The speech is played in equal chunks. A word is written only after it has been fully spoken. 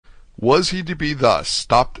Was he to be thus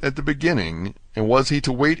stopped at the beginning, and was he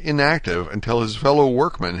to wait inactive until his fellow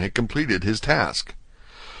workman had completed his task?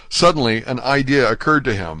 Suddenly an idea occurred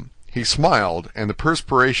to him. He smiled, and the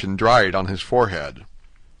perspiration dried on his forehead.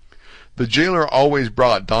 The jailer always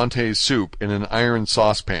brought Dante's soup in an iron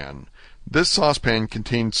saucepan. This saucepan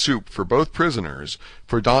contained soup for both prisoners,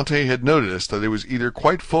 for Dante had noticed that it was either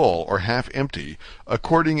quite full or half empty,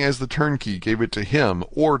 according as the turnkey gave it to him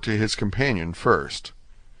or to his companion first.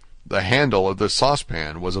 The handle of the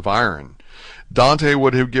saucepan was of iron. Dante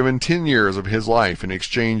would have given 10 years of his life in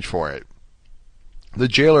exchange for it. The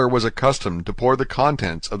jailer was accustomed to pour the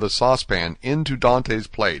contents of the saucepan into Dante's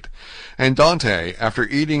plate, and Dante, after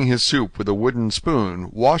eating his soup with a wooden spoon,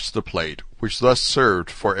 washed the plate, which thus served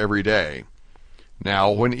for every day. Now,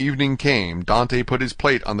 when evening came, Dante put his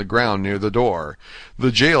plate on the ground near the door.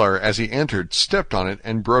 The jailer, as he entered, stepped on it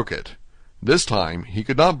and broke it. This time he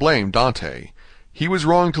could not blame Dante. He was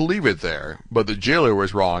wrong to leave it there, but the jailer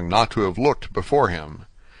was wrong not to have looked before him.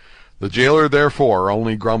 The jailer therefore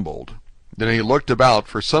only grumbled. Then he looked about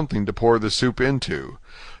for something to pour the soup into.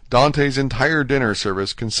 Dante's entire dinner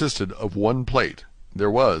service consisted of one plate. There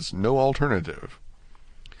was no alternative.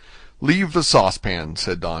 "Leave the saucepan,"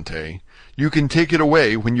 said Dante. "You can take it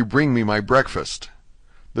away when you bring me my breakfast."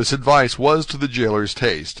 This advice was to the jailer's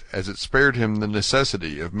taste, as it spared him the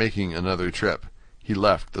necessity of making another trip. He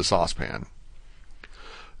left the saucepan.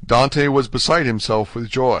 Dante was beside himself with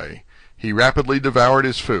joy. He rapidly devoured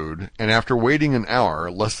his food, and after waiting an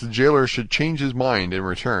hour, lest the jailer should change his mind and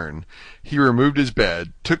return, he removed his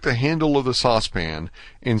bed, took the handle of the saucepan,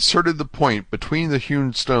 inserted the point between the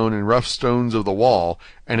hewn stone and rough stones of the wall,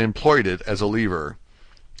 and employed it as a lever.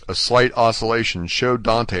 A slight oscillation showed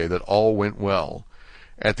Dante that all went well.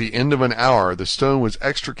 At the end of an hour the stone was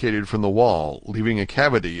extricated from the wall, leaving a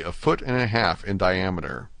cavity 1.5 feet in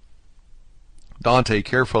diameter. Dante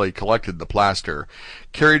carefully collected the plaster,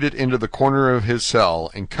 carried it into the corner of his cell,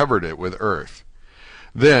 and covered it with earth.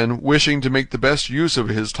 Then, wishing to make the best use of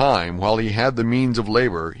his time while he had the means of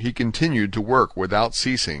labor, he continued to work without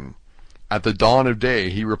ceasing. At the dawn of day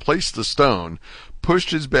he replaced the stone, pushed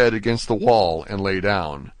his bed against the wall, and lay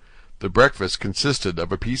down. The breakfast consisted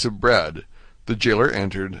of a piece of bread. The jailer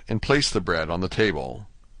entered and placed the bread on the table.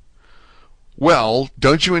 "Well,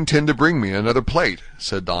 don't you intend to bring me another plate?"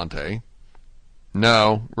 said Dante.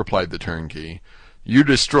 "No," replied the turnkey. "You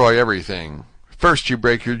destroy everything. First you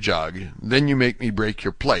break your jug, then you make me break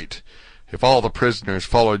your plate. If all the prisoners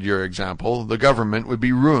followed your example, the government would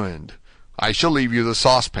be ruined. I shall leave you the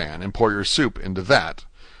saucepan, and pour your soup into that.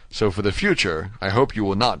 So for the future, I hope you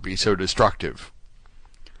will not be so destructive."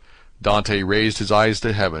 Dante raised his eyes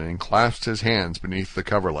to heaven and clasped his hands beneath the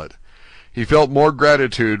coverlet. He felt more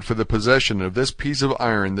gratitude for the possession of this piece of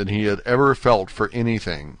iron than he had ever felt for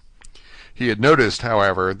anything. He had noticed,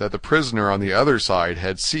 however, that the prisoner on the other side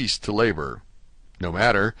had ceased to labor. No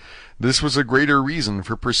matter, this was a greater reason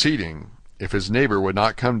for proceeding. If his neighbor would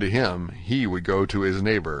not come to him, he would go to his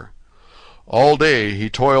neighbor. All day he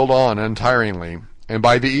toiled on untiringly, and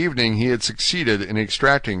by the evening he had succeeded in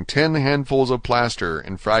extracting 10 handfuls of plaster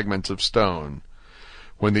and fragments of stone.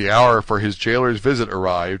 When the hour for his jailer's visit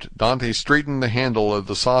arrived, Dante straightened the handle of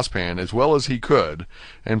the saucepan as well as he could,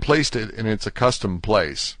 and placed it in its accustomed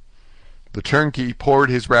place. The turnkey poured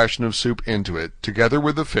his ration of soup into it, together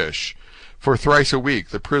with the fish, for thrice a week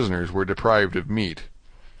the prisoners were deprived of meat.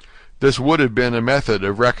 This would have been a method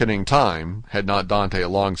of reckoning time, had not Dante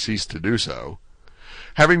long ceased to do so.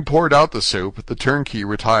 Having poured out the soup, the turnkey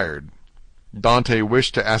retired. Dante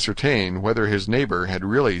wished to ascertain whether his neighbor had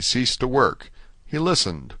really ceased to work. He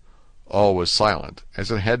listened. All was silent,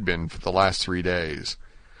 as it had been for the last 3 days.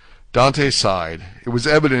 Dante sighed. It was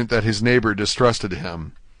evident that his neighbor distrusted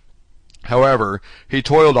him. However, he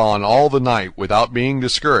toiled on all the night without being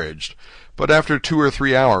discouraged, but after 2 or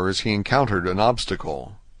 3 hours he encountered an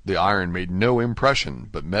obstacle. The iron made no impression,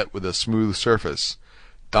 but met with a smooth surface.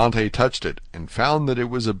 Dante touched it, and found that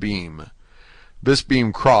it was a beam. This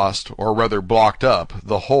beam crossed, or rather blocked up,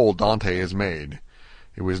 the hole Dante has made.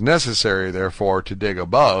 It was necessary, therefore, to dig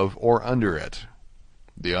above or under it.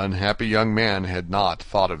 The unhappy young man had not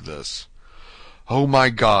thought of this. "Oh, my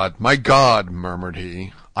God, murmured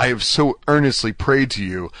he. "I have so earnestly prayed to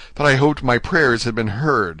you that I hoped my prayers had been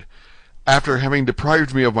heard. After having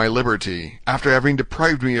deprived me of my liberty, after having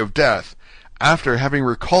deprived me of death, after having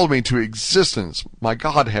recalled me to existence, my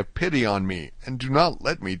God, have pity on me, and do not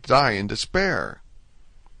let me die in despair."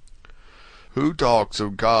 "Who talks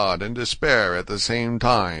of God and despair at the same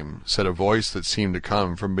time?" said a voice that seemed to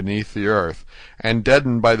come from beneath the earth, and,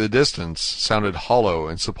 deadened by the distance, sounded hollow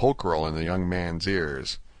and sepulchral in the young man's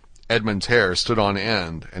ears. Edmund's hair stood on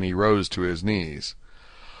end, and he rose to his knees.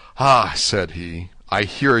 "Ah," said he, "I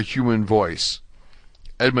hear a human voice."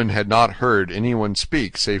 Edmund had not heard anyone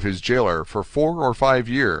speak save his jailer for 4 or 5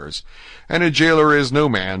 years, and a jailer is no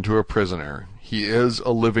man to a prisoner. He is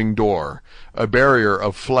a living door, a barrier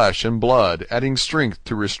of flesh and blood, adding strength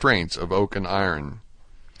to restraints of oak and iron.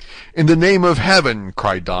 "In the name of heaven,"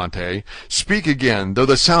 cried Dante, "speak again, though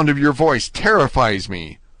the sound of your voice terrifies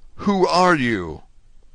me. Who are you?"